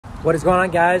What is going on,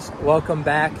 guys? Welcome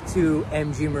back to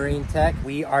MG Marine Tech.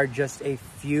 We are just a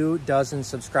few dozen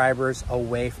subscribers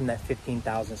away from that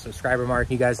 15,000 subscriber mark.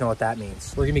 You guys know what that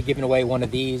means. We're gonna be giving away one of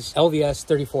these LVS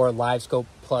 34 Livescope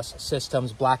Plus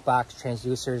systems, black box,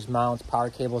 transducers, mounts,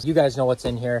 power cables. You guys know what's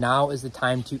in here. Now is the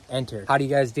time to enter. How do you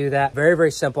guys do that? Very,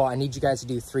 very simple. I need you guys to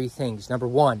do three things. Number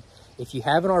one, if you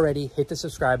haven't already, hit the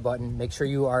subscribe button. Make sure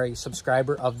you are a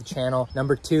subscriber of the channel.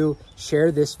 Number two,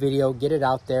 share this video, get it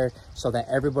out there so that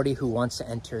everybody who wants to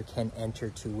enter can enter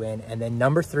to win. And then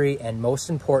number three, and most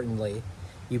importantly,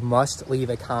 you must leave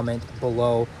a comment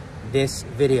below this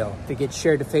video. If it gets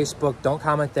shared to Facebook, don't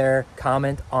comment there,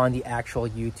 comment on the actual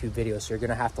YouTube video. So you're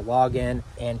gonna have to log in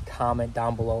and comment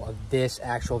down below of this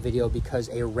actual video, because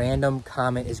a random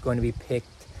comment is going to be picked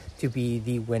to be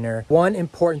the winner. One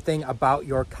important thing about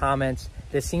your comments,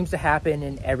 this seems to happen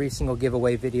in every single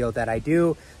giveaway video that I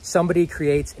do. Somebody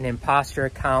creates an imposter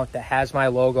account that has my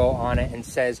logo on it and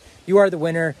says, "You are the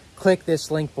winner, click this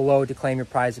link below to claim your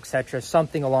prize," etc.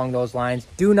 Something along those lines.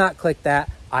 Do not click that.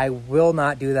 I will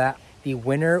not do that. The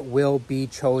winner will be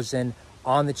chosen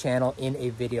on the channel in a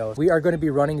video. We are going to be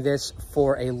running this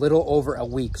for a little over a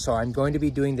week. So I'm going to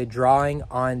be doing the drawing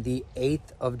on the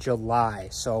 8th of July.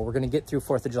 So we're going to get through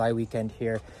 4th of July weekend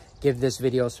here. Give this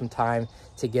video some time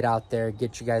to get out there,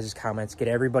 get you guys' comments, get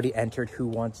everybody entered who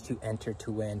wants to enter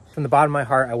to win. From the bottom of my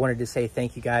heart, I wanted to say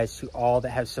thank you guys to all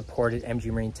that have supported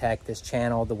MG Marine Tech, this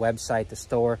channel, the website, the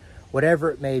store,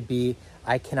 whatever it may be.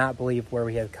 I cannot believe where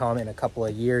we have come in a couple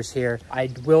of years here.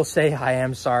 I will say I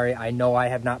am sorry. I know I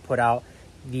have not put out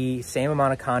the same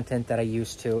amount of content that I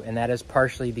used to, and that is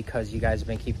partially because you guys have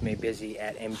been keeping me busy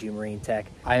at MG Marine Tech.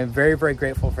 I am very, very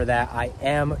grateful for that. I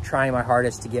am trying my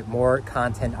hardest to get more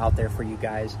content out there for you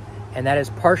guys, and that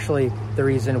is partially the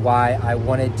reason why I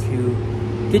wanted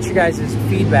to get your guys'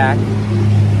 feedback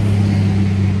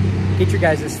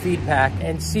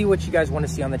and see what you guys want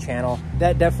to see on the channel.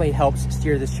 That definitely helps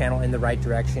steer this channel in the right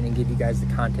direction and give you guys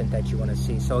the content that you want to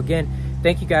see. So again,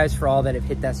 thank you guys for all that have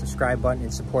hit that subscribe button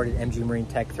and supported MG Marine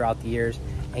Tech throughout the years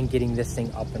and getting this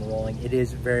thing up and rolling. It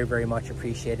is very, very much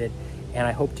appreciated. And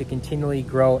I hope to continually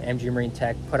grow MG Marine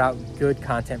Tech, put out good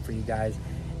content for you guys,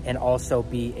 and also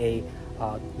be a,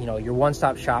 your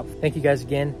one-stop shop. Thank you guys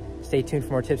again. Stay tuned for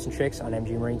more tips and tricks on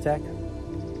MG Marine Tech.